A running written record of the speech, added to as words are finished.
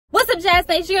Jazz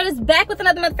Nation? Girl is back with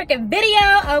another motherfucking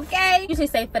video, okay? Usually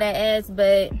say for that ass,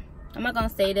 but I'm not gonna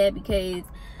say that because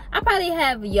I probably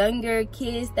have younger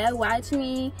kids that watch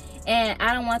me, and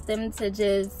I don't want them to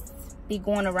just be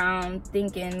going around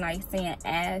thinking like saying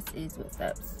ass is what's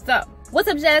up. So, what's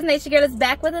up, Jazz Nation? Girl is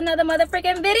back with another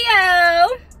motherfucking video.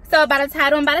 So, by the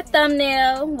title and by the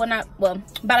thumbnail,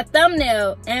 by the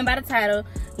thumbnail and by the title,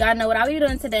 y'all know what I'll be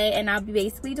doing today, and I'll be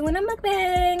basically doing a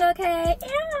mukbang, okay?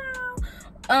 Ew.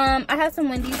 I have some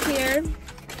Wendys here.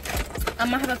 I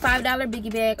have a $5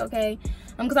 biggie bag, okay?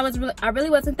 Because I really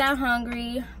wasn't that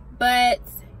hungry, but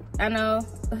I know,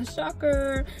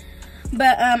 shocker.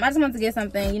 But I just wanted to get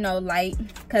something, you know, light,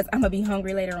 because I'm gonna be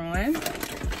hungry later on,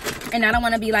 and I don't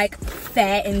want to be like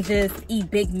fat and just eat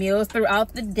big meals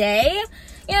throughout the day.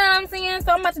 You know what I'm saying?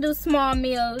 So I'm about to do small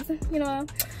meals, you know.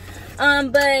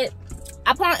 But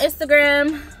I put on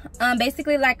Instagram.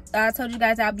 Basically, like I told you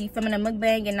guys, I'll be filming a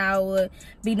mukbang, and I will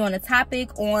be doing a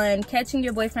topic on catching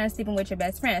your boyfriend sleeping with your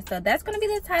best friend. So that's gonna be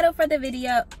the title for the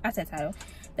video. I said title.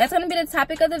 That's gonna be the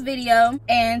topic of the video.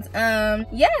 And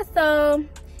yeah, so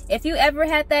if you ever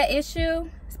had that issue,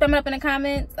 spam it up in the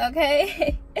comments,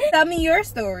 okay? Tell me your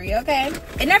story, okay?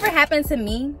 It never happened to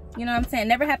me, you know what I'm saying? It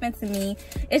never happened to me.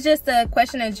 It's just a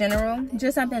question in general,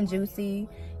 just something juicy,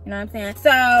 you know what I'm saying?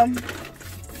 So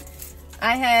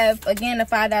I have, again, a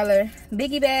 $5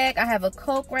 biggie bag. I have a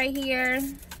Coke right here,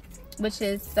 which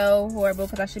is so horrible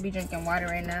because I should be drinking water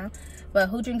right now. But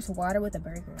who drinks water with a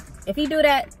burger? If you do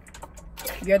that,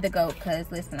 you're the GOAT, because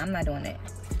listen, I'm not doing it.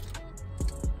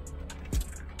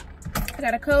 I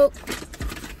got a Coke,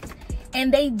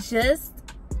 and they just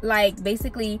like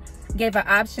basically gave an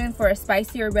option for a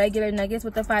spicy or regular nuggets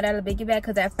with the $5 biggie bag,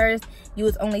 because at first you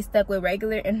was only stuck with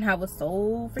regular, and I was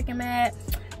so freaking mad.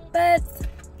 But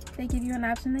they give you an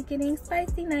option of getting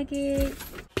spicy nuggets.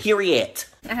 Period.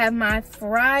 I have my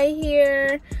fry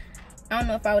here. I don't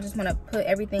know if I would just want to put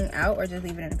everything out or just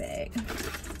leave it in a bag.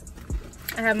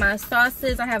 I have my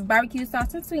sauces. I have barbecue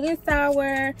sauce and sweet and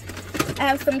sour. I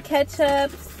have some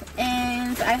ketchups,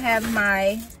 and I have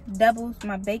my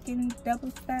bacon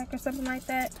double stack or something like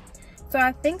that. So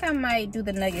I think I might do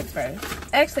the nuggets first.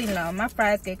 Actually, no, my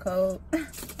fries get cold. I'm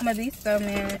gonna be so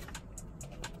mad.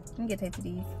 Let me get a taste of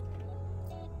these.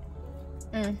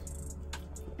 I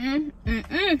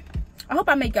hope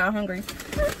I make y'all hungry.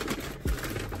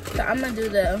 So I'm gonna do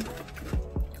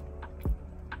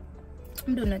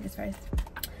nuggets first.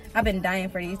 I've been dying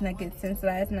for these nuggets since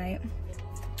last night.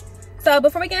 So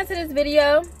before we get into this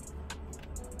video,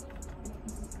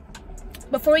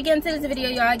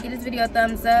 y'all, give this video a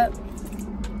thumbs up,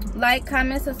 like,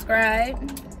 comment, subscribe,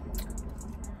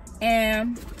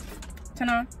 and turn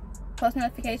on post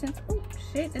notifications. Oh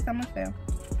shit, this almost fell.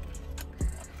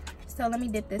 So let me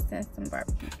dip this in some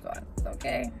barbecue sauce,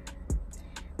 okay?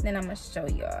 Then I'm gonna show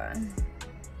y'all.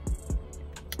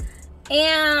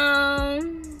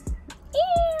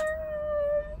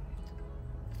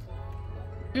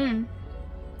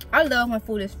 I love when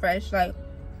food is fresh. Like,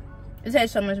 it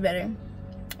tastes so much better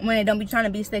when they don't be trying to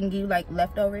be stingy, you like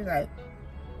leftovers. Like,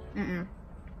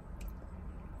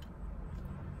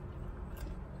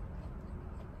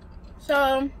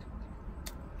 So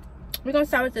we're gonna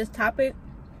start with this topic.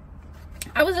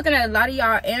 I was looking at a lot of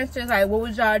y'all answers, like what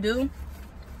would y'all do,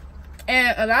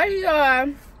 and a lot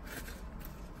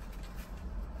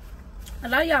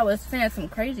of y'all was saying some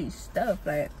crazy stuff,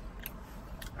 like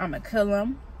I'ma kill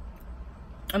him,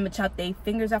 I'ma chop their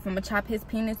fingers off, I'ma chop his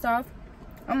penis off.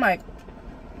 I'm like,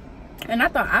 and I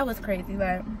thought I was crazy.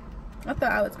 Like, I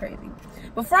thought I was crazy.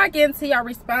 Before I get into y'all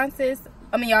responses,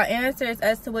 y'all answers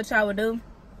as to what y'all would do,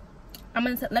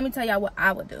 let me tell y'all what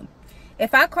I would do.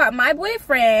 If I caught my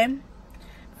boyfriend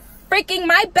freaking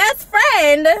my best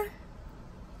friend,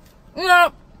 you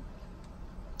know,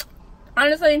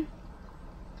 honestly,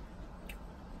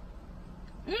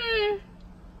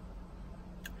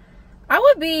 I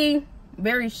would be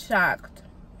very shocked.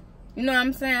 You know what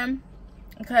I'm saying?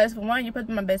 Because for one, you're supposed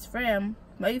to be my best friend.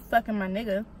 Why you fucking my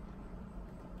nigga?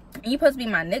 And you supposed to be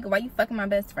my nigga. Why you fucking my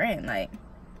best friend? Like,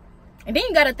 and then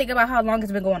you gotta think about how long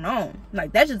it's been going on.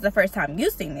 Like, that's just the first time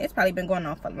you've seen it. It's probably been going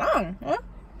on for long, huh?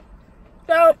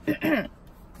 So,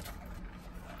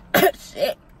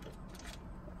 shit.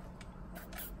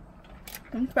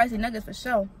 Some spicy nuggets for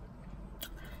sure.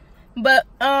 But,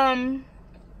 I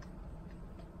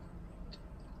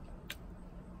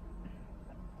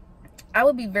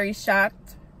would be very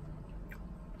shocked.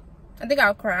 I think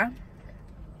I'll cry.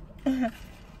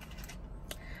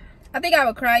 I think I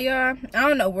would cry, y'all. I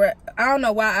don't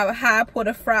know how I pulled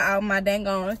a fry out my dang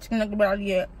on chicken nugget about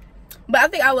yet. But I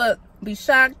think I would be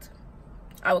shocked.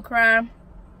 I would cry.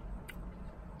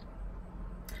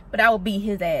 But I would beat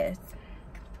his ass.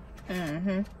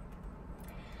 I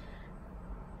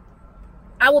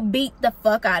will beat the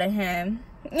fuck out of him.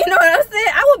 You know what I'm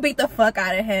saying? I will beat the fuck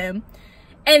out of him.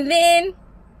 And then,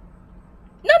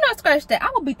 no, scratch that. I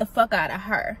will beat the fuck out of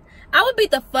her. I would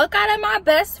beat the fuck out of my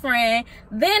best friend.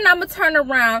 Then I'ma turn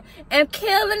around and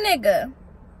kill a nigga.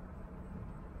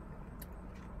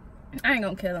 I ain't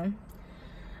gonna kill him.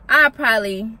 I'm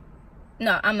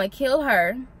gonna kill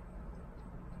her.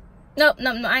 No,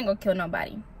 I ain't gonna kill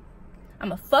nobody. I'm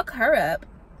gonna fuck her up.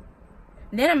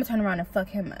 Then I'm gonna turn around and fuck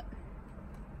him up.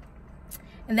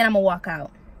 And then I'm gonna walk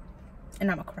out. And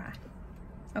I'm gonna cry.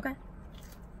 Okay?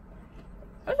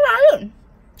 That's what I do.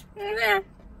 Yeah.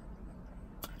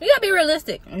 You gotta be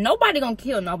realistic. Nobody gonna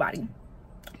kill nobody.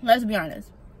 Let's be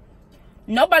honest.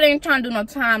 Nobody ain't trying to do no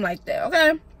time like that,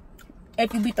 okay?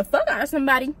 If you beat the fuck out of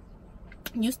somebody,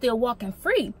 you still walking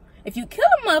free. If you kill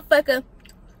a motherfucker,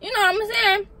 you know what I'm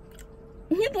saying?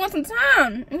 You doing some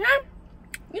time, okay?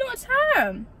 You doing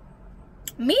time.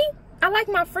 Me, I like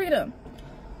my freedom.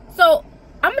 So,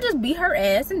 I'm gonna just beat her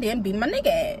ass and then beat my nigga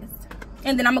ass.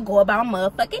 And then I'm gonna go about my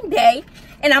motherfucking day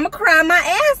and I'm gonna cry my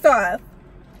ass off.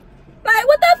 Like,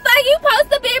 what the fuck you supposed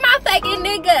to be my fucking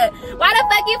nigga? Why the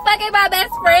fuck you fucking my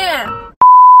best friend?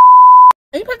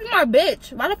 You supposed to be my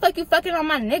bitch. Why the fuck you fucking on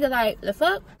my nigga? Like, the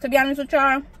fuck? To be honest with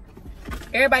y'all,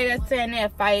 everybody that's saying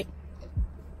that fight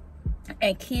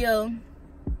and kill,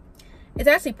 it's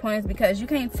actually pointless because you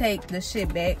can't take the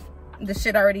shit back. The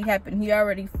shit already happened. He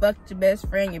already fucked your best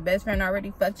friend. Your best friend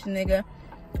already fucked your nigga.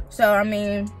 So, I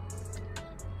mean,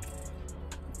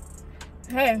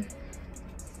 hey.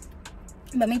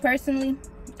 But me personally,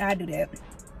 I do that.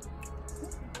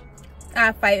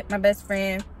 I fight my best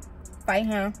friend, fight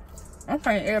him. I'm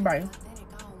fighting everybody.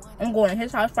 I'm going to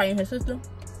his house fighting his sister.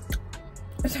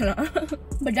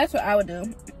 But that's what I would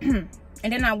do. And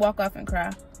then I walk off and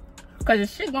cry. Because the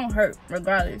shit gonna hurt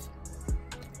regardless.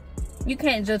 You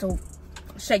can't just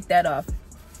shake that off.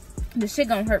 The shit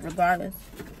gonna hurt regardless.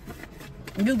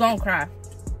 You gonna cry.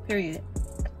 Period.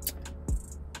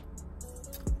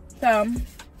 So,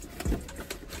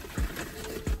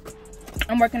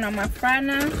 I'm working on my fry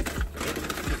now.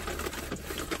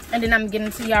 And then I'm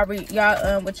getting to y'all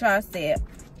what y'all said.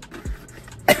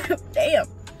 Damn.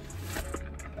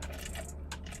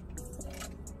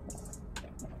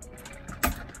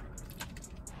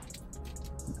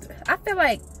 I feel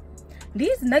like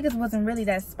these nuggets wasn't really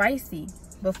that spicy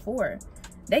before.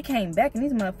 They came back and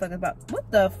these motherfuckers about, what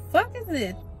the fuck is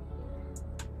this?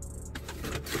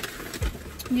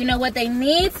 You know what they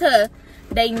need to,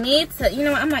 you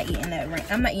know what, I'm not eating that right.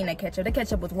 I'm not eating that ketchup. The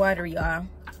ketchup was watery, y'all.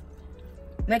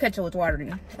 That ketchup was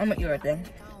watery. I'm gonna eat right there.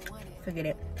 Forget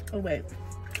it. Oh wait.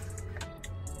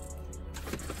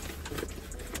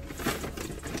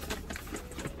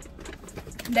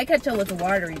 That ketchup was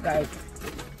watery, guys.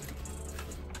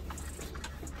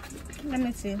 Let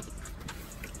me see.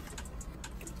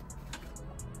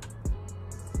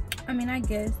 I mean, I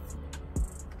guess.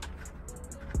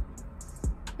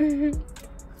 It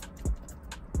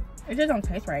just don't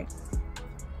taste right.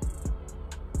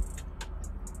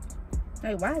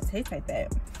 Like, why it taste like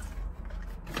that?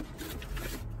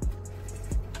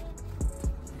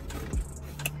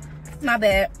 My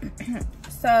bad.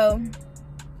 So,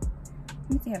 let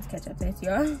me see how this ketchup tastes,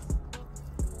 y'all.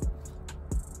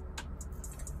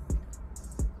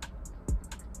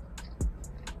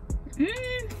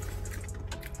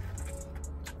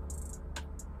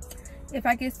 If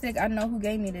I get sick, I know who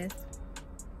gave me this.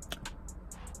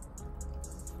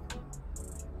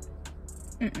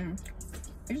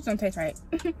 It just don't taste right.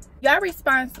 Y'all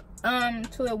response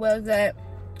to it was that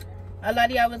a lot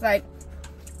of y'all was like,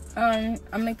 I'm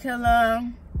gonna kill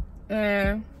her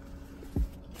and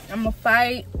I'm gonna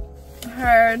fight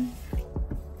her,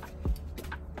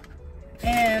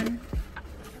 and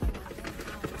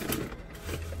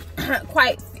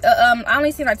quite I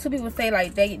only seen like 2 people say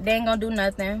like they ain't gonna do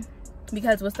nothing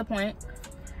because what's the point?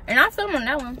 And I feel them on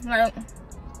that one. Like,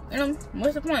 you know,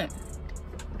 what's the point?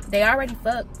 They already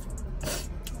fucked.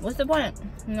 What's the point?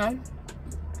 You know,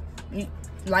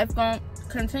 life gonna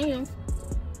continue.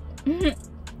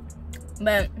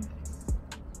 But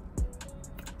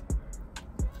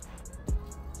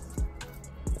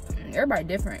everybody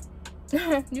different.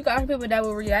 You got people that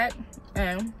will react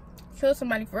and kill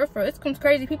somebody for real. It's some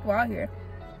crazy people out here.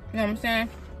 You know what I'm saying?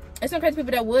 It's some crazy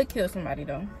people that would kill somebody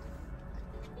though,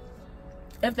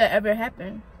 if that ever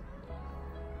happened.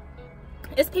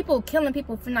 It's people killing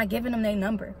people for not giving them their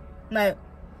number. Like,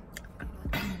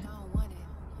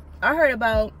 I heard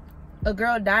about a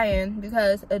girl dying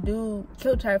because a dude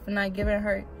killed her for not giving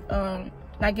her,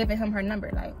 not giving him her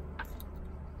number. Like,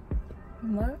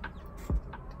 what?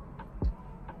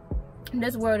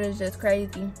 This world is just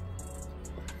crazy.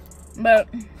 But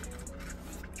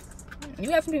you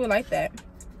got some people like that.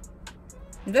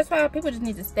 That's why people just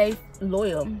need to stay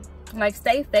loyal. Like,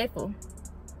 stay faithful.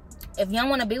 If you don't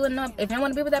want to be with them, if you don't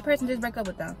want to be with that person, just break up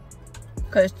with them.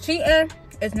 Because cheating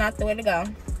is not the way to go.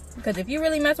 Because if you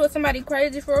really mess with somebody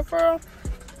crazy for a referral,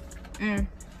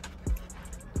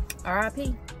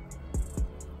 R.I.P.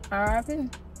 R.I.P.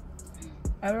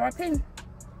 R.I.P.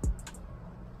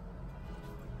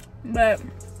 But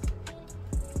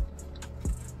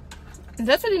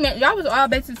that's what he meant. Y'all was all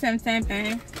basically the same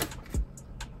thing.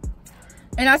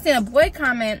 And I seen a boy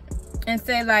comment and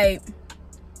say, like,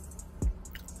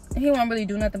 he won't really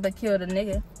do nothing but kill the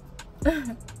nigga.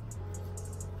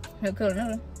 He'll kill the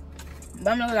nigga.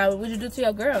 But I'm not like, what would you do to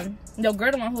your girl? Your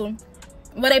girl the one who,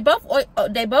 well,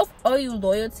 they both owe you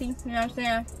loyalty. You know what I'm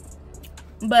saying?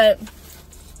 But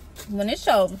when it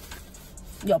shows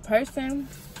your person,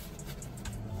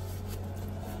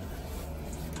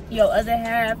 your other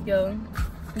half, your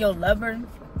lover,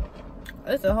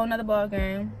 it's a whole nother ball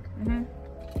game.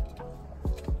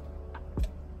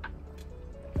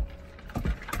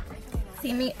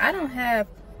 See me, I don't have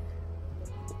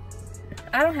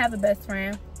a best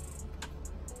friend.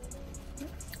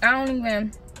 I don't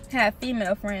even have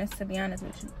female friends, to be honest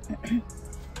with you.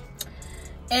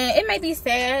 And it may be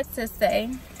sad to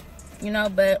say, you know,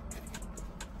 but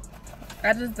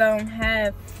I just don't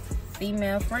have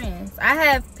female friends. I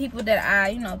have people that I,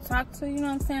 you know, talk to, you know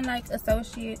what I'm saying, like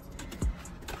associates.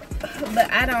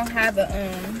 But I don't have a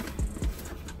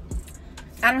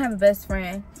best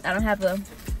friend. I don't have a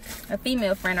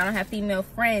female friend. I don't have female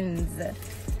friends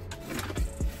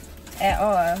at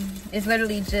all. It's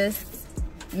literally just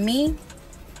me,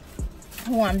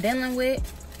 who I'm dealing with,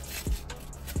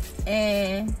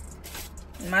 and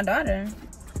my daughter.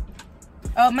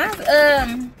 Oh, my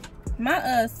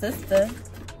sister,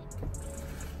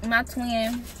 my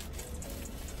twin.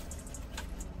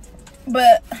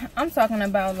 But I'm talking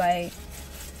about, like,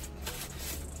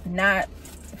 not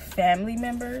family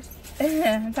members.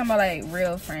 I'm talking about, like,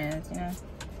 real friends, you know.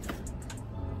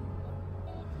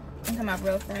 I'm talking about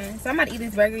real friends. So I'm about to eat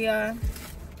this burger, y'all.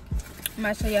 I'm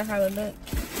about to show y'all how it looks.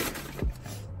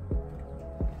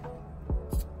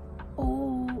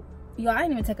 Ooh, yo, I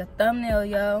didn't even take a thumbnail,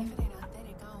 yo.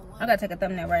 I gotta take a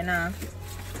thumbnail right now.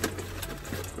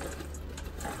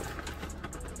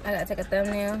 I gotta take a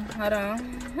thumbnail. Hold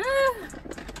on.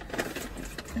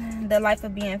 The life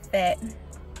of being fat.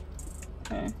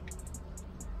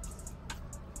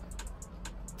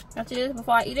 After this,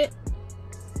 before I eat it.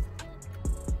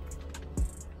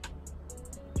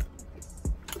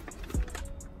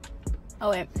 Oh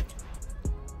wait.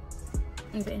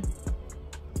 Okay.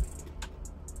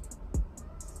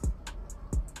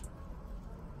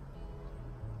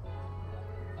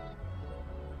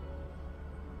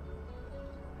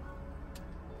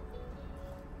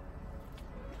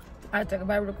 I'll take a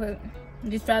bite real quick.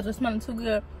 These fries are smelling too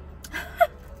good.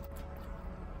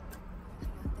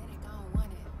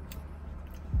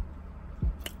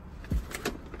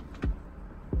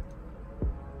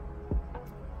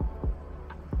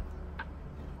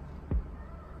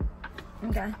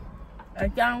 Okay.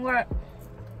 If y'all don't work,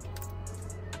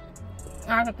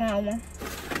 I'll take another one.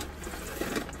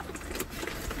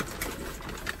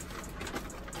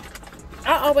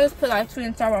 I always put like sweet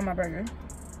and sour on my burger.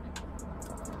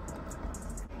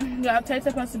 Y'all, Tate's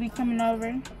supposed to be coming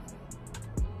over.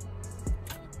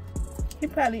 He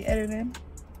probably editing.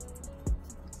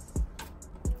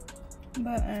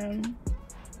 But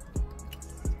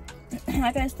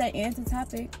I guess that ends the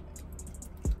topic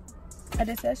of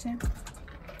this session.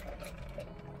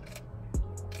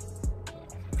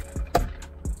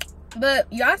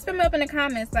 But y'all spin me up in the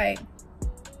comments, like,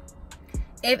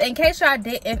 in case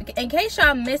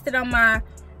y'all missed it on my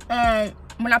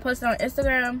when I posted on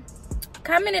Instagram.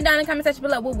 Comment it down in the comment section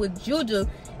below. What would you do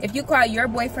if you caught your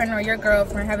boyfriend or your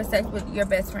girlfriend having sex with your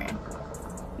best friend?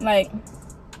 Like,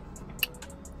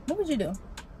 what would you do?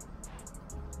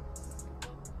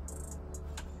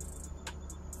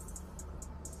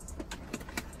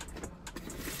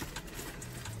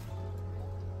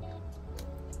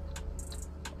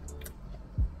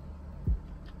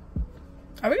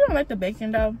 I really don't like the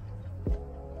bacon though.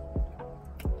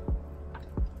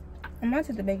 I might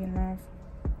take the bacon off.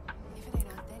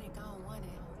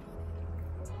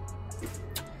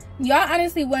 Y'all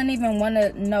honestly wouldn't even want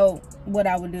to know what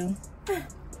I would do.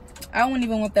 I wouldn't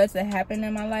even want that to happen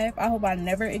in my life. I hope I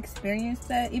never experience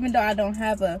that. Even though I don't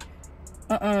have a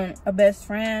best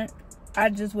friend, I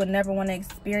just would never want to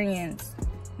experience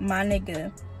my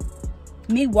nigga,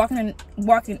 me walking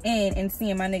in and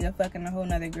seeing my nigga fucking a whole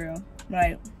nother girl.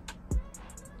 Like,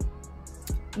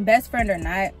 best friend or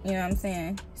not, you know what I'm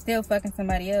saying, still fucking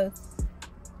somebody else,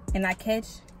 and I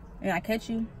catch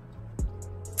you,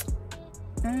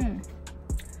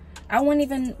 I wouldn't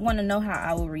even want to know how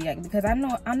I would react, because I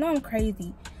know I'm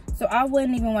crazy, so I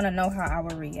wouldn't even want to know how I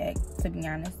would react, to be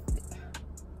honest.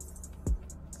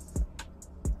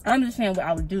 I'm just saying what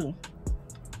I would do.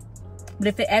 But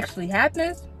if it actually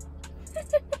happens,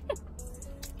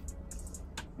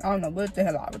 I don't know what the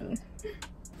hell I would do.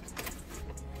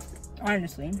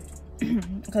 Honestly.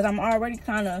 Because I'm already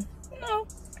kind of, you know,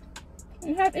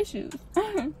 have issues.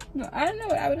 I don't know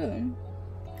what I would do.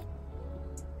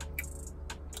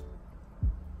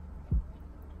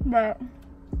 But,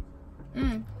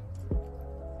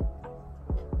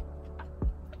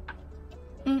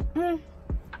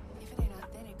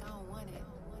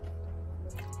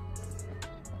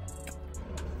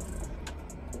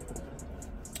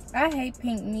 I hate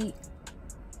pink meat.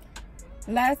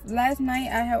 Last night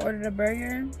I had ordered a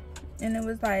burger and it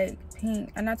was like pink,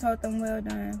 and I told them well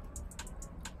done.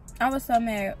 I was so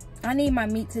mad. I need my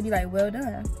meat to be like well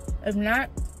done. If not,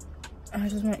 I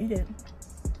just won't eat it.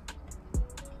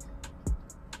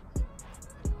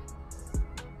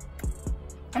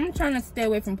 I'm trying to stay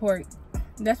away from pork.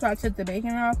 That's why I took the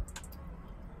bacon off.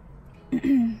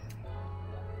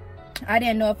 I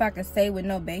didn't know if I could say with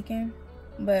no bacon,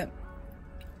 but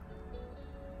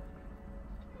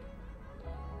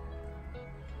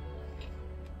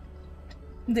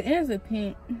the ends are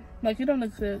pink. Like, you don't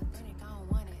look good.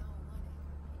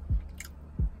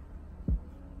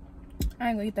 I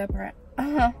ain't gonna eat that part.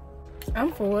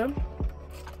 I'm full.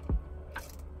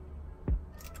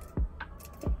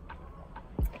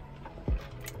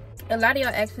 A lot of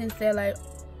y'all actually said, like,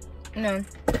 no,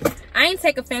 I ain't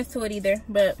take offense to it either,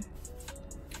 but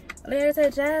they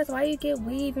said, Jazz, why you get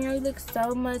weave? You know, you look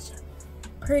so much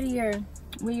prettier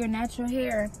with your natural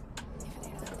hair.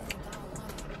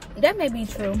 That may be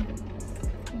true,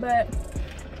 but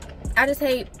I just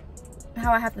hate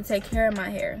how I have to take care of my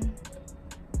hair,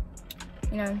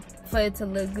 you know, for it to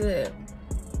look good.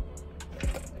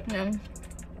 You know,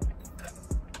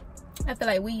 I feel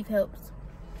like weave helps.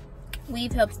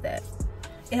 Weave helps that.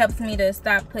 It helps me to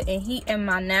stop putting heat in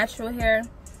my natural hair,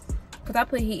 because I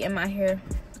put heat in my hair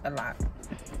a lot,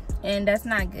 and that's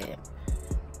not good.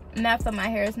 Not for my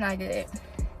hair, it's not good.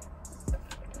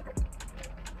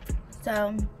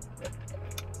 So,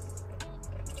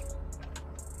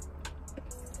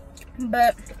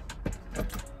 but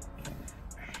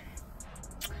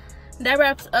that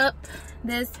wraps up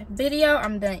this video.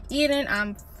 I'm done eating.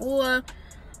 I'm full.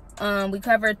 We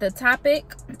covered the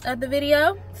topic of the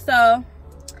video, so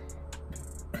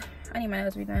I need my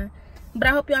nails redone. But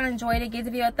I hope y'all enjoyed it. Give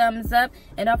the video a thumbs up,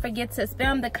 and don't forget to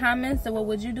spam the comments. So what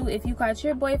would you do if you caught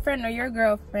your boyfriend or your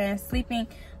girlfriend sleeping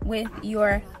with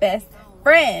your best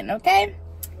friend? Okay,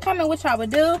 comment what y'all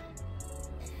would do,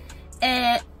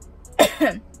 and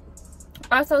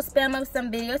also spam up some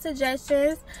video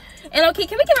suggestions. And okay,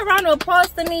 can we give a round of applause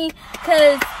to me?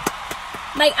 Because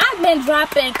like, I've been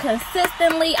dropping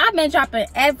consistently. I've been dropping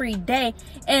every day,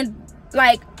 and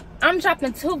like, I'm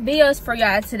dropping 2 videos for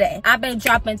y'all today. I've been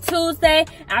dropping Tuesday,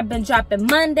 I've been dropping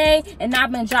Monday, and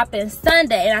I've been dropping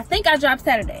Sunday, and I think I dropped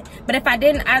Saturday. But if I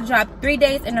didn't, I dropped 3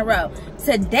 days in a row.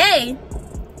 Today,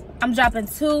 I'm dropping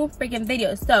 2 freaking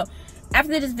videos. So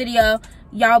after this video,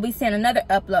 y'all be seeing another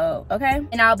upload, okay?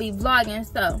 And I'll be vlogging,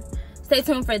 so stay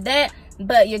tuned for that.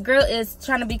 But your girl is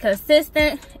trying to be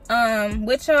consistent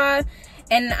with y'all,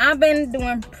 and I've been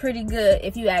doing pretty good,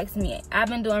 if you ask me. I've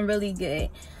been doing really good.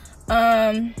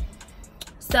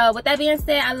 So with that being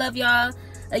said, I love y'all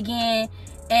again,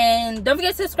 and don't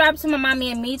forget to subscribe to my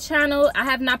Mommy and Me channel. I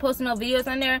have not posted no videos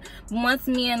on there. Once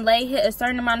me and Lay hit a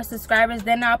certain amount of subscribers,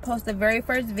 then I'll post the very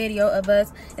first video of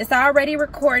us. It's already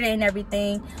recorded and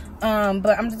everything,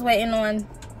 but I'm just waiting on,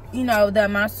 you know, the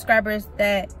amount of subscribers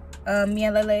that me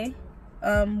and Lele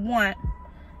want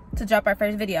to drop our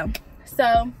first video.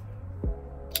 So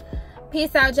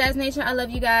peace out, Jazz Nation. I love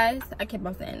you guys. I keep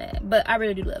on saying that, but I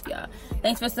really do love y'all.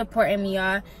 Thanks for supporting me,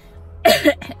 y'all.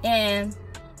 And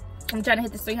I'm trying to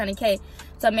hit this 300K,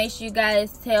 so make sure you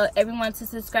guys tell everyone to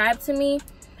subscribe to me,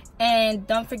 and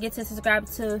don't forget to subscribe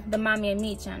to the Mommy and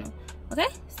Me channel. Okay,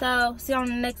 so see you on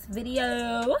the next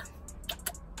video.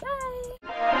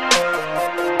 Bye.